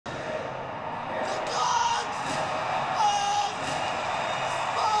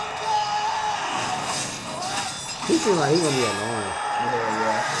He seems like he's gonna be annoying.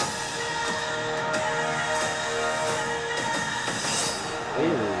 Yeah.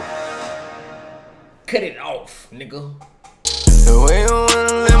 Ooh. Cut it off, nigga. The way I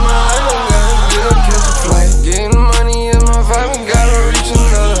wanna live my life, I gotta get up, catch a flight. Getting money is my vibe, I gotta reach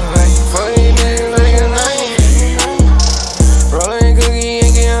another height. Fuck these niggas like a night. Rollin' cookie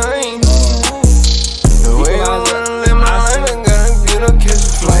and get high. The way I wanna live my life, I gotta get up, catch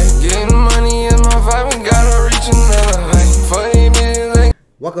a flight. Getting money is my vibe, I gotta reach another height. Fuck these niggas like.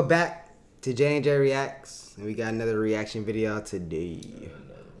 Welcome back to J&J Reacts, and we got another reaction video today.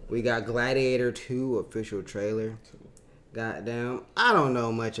 We got Gladiator 2 official trailer. Goddamn, I don't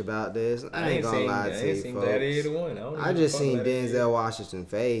know much about this. I ain't gonna lie to you, folks. Gladiator 1. I just seen Denzel Washington's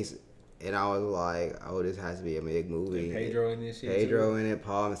face, and I was like, "Oh, this has to be a big movie." And Pedro in this shit. Pedro in it,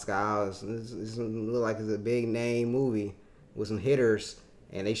 Paul Mescal. This look like it's a big name movie with some hitters,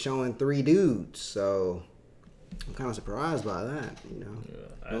 and they showing 3 dudes. So I'm kind of surprised by that, you know. Yeah,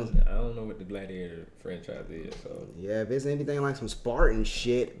 I don't know what the Gladiator franchise is, so yeah, if it's anything like some Spartan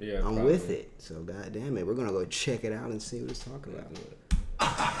shit, yeah, I'm probably with it. So goddamn it, we're gonna go check it out and see what it's talking about.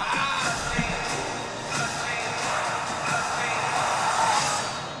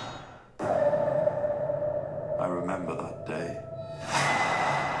 I remember that day.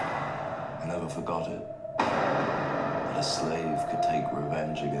 I never forgot it. That a slave could take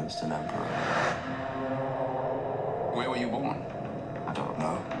revenge against an emperor. Where were you born? I don't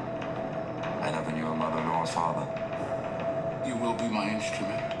know. I never knew a mother nor a father. You will be my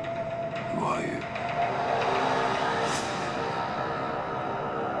instrument. Who are you?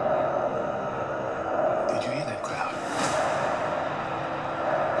 Did you hear that crowd?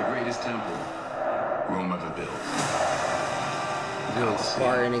 The greatest temple Rome ever built. Doing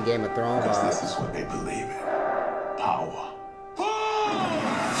Spartan and Game of Thrones Because vibes. this is what they believe in. Power.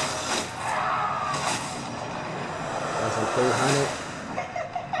 That's some 300.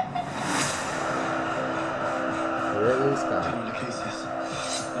 Ridley Scott. General cases.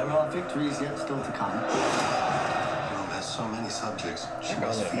 There are victories yet still to come. Rome has so many subjects. She I can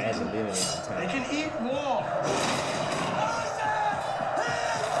must only feed imagine them. being in this They time. can eat war.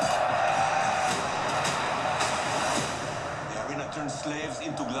 The arena turns slaves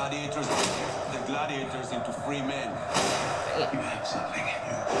into gladiators, the gladiators into free men. You have something in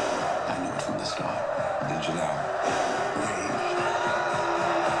you. I knew it from the start. Did you now? Rage.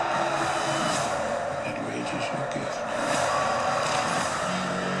 That rage is your gift.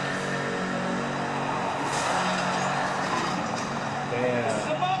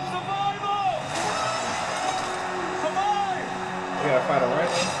 Damn. About survival! Survive! We gotta fight him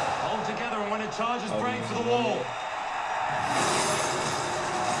right now. Hold together and when it charges, Oh, break yeah, for the yeah, wall.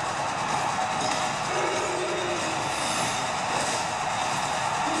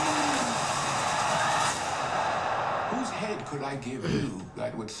 Whose head could I give you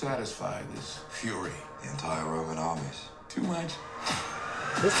that would satisfy this fury? The entire Roman armies. Too much?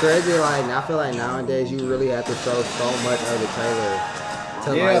 It's crazy. Like I feel like nowadays you really have to show so much of the trailer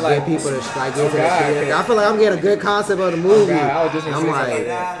to Yeah, like like, get people to like get oh to God, the theater. I feel like I'm getting a good concept of the movie. God, I was just gonna I'm say like, something like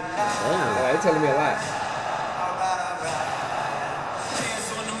that. damn. Yeah, they're telling me a lot.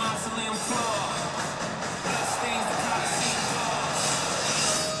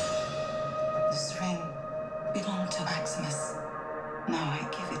 This ring belonged to Maximus. Now I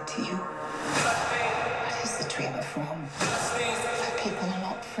give it to you. What is the dream of Rome? That people are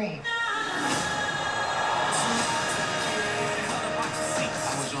not free.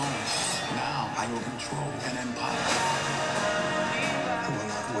 I was owned. Now I will control an empire. I will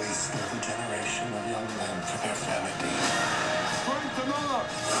not waste another generation of young men for their vanity. Strength to honor!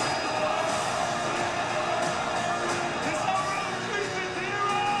 There's no retreat with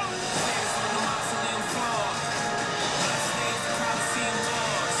heroes!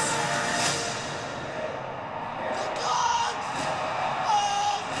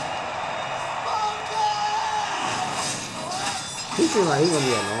 He seems like he's gonna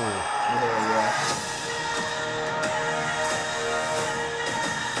be annoying. Yeah.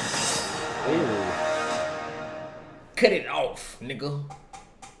 Ooh. Cut it off, nigga.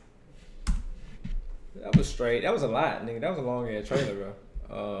 That was straight. That was a lot, nigga. That was a long ass trailer,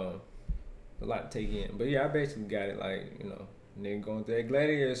 bro. A lot to take in. But yeah, I basically got it like, you know, nigga going to that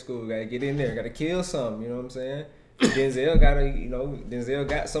gladiator school, gotta get in there, gotta kill something, you know what I'm saying? Denzel gotta, you know, Denzel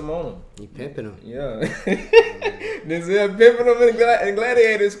got something on him. You pimping him. Yeah. Denzel pimping him in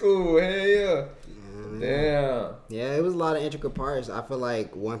gladiator school. Hell yeah. Damn. Yeah, it was a lot of intricate parts. I feel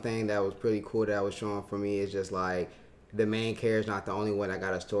like one thing that was pretty cool that was showing for me is just like the main character's not the only one that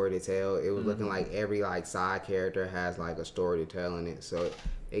got a story to tell. It was looking like every like side character has like a story to tell in it. So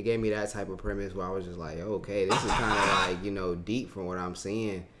it gave me that type of premise where I was just like, okay, this is kind of like, you know, deep from what I'm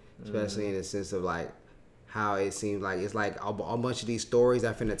seeing, especially in the sense of like how it seems like it's like a bunch of these stories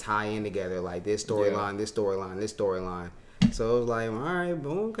that finna tie in together, like this storyline, this storyline, this storyline. So it was like, all right,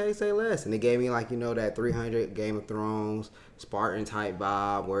 boom, okay, say less. And it gave me like, you know, that 300 Game of Thrones Spartan type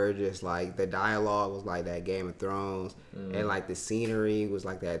vibe where just like the dialogue was like that Game of Thrones and like the scenery was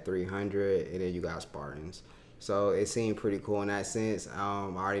like that 300, and then you got Spartans. So it seemed pretty cool in that sense. I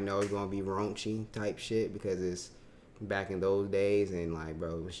already know it's gonna be raunchy type shit because it's back in those days, and like,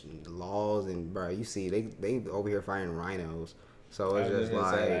 bro, laws, and bro, you see they over here fighting rhinos. So it's just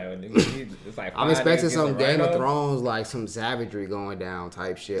like I'm expecting some Game of Thrones, like some savagery going down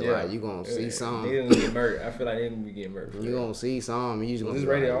type shit. Yeah. Like you gonna see some. They gonna get murdered. I feel like they gonna be getting murdered. You gonna see some. You just gonna. Is this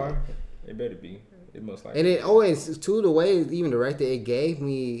rated R? It better be. It most likely. And it always, too, the way it's even directed, it gave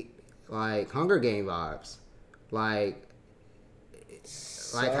me like Hunger Game vibes, like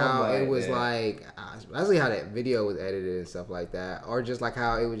how it was like, especially how that video was edited and stuff like that, or just like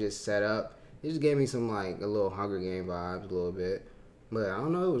how it was just set up. It just gave me some like a little Hunger Game vibes a little bit. But I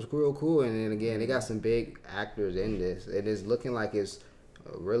don't know, it was real cool. And then again, they got some big actors in this. It is looking like it's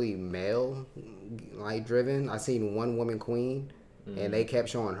really male like driven. I seen one woman queen, and they kept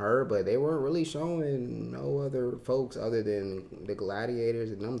showing her, but they weren't really showing no other folks other than the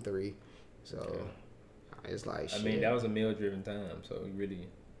gladiators and them three. So it's like shit. I mean, that was a male driven time, so really,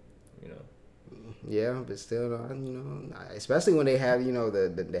 you know. Yeah, but still, you know, especially when they have, you know,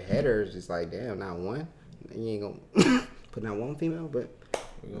 the headers, it's like, damn, not one. You ain't gonna put not one female, but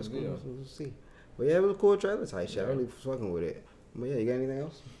we'll see. But yeah, it was a cool trailer type shit. I really was fucking with it. But yeah, you got anything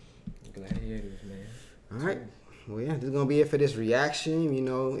else? Gladiators, man. All right. Well, yeah, this is going to be it for this reaction. You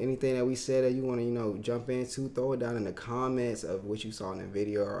know, anything that we said that you want to, you know, jump into, throw it down in the comments of what you saw in the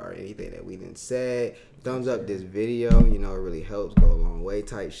video or anything that we didn't say. Thumbs up this video. You know, it really helps go a long way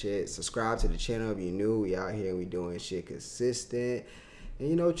type shit. Subscribe to the channel if you're new. We out here and we doing shit consistent. And,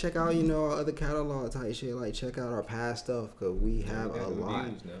 you know, check out, you know, our other catalog type shit. Like, check out our past stuff because we have a lot.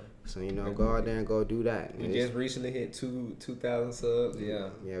 So, you know, go out there and go do that. We just recently hit 2,000 subs. Yeah.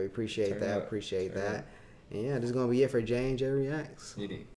 Yeah, we appreciate that. Appreciate that. And yeah, this is going to be it for J&J Reacts.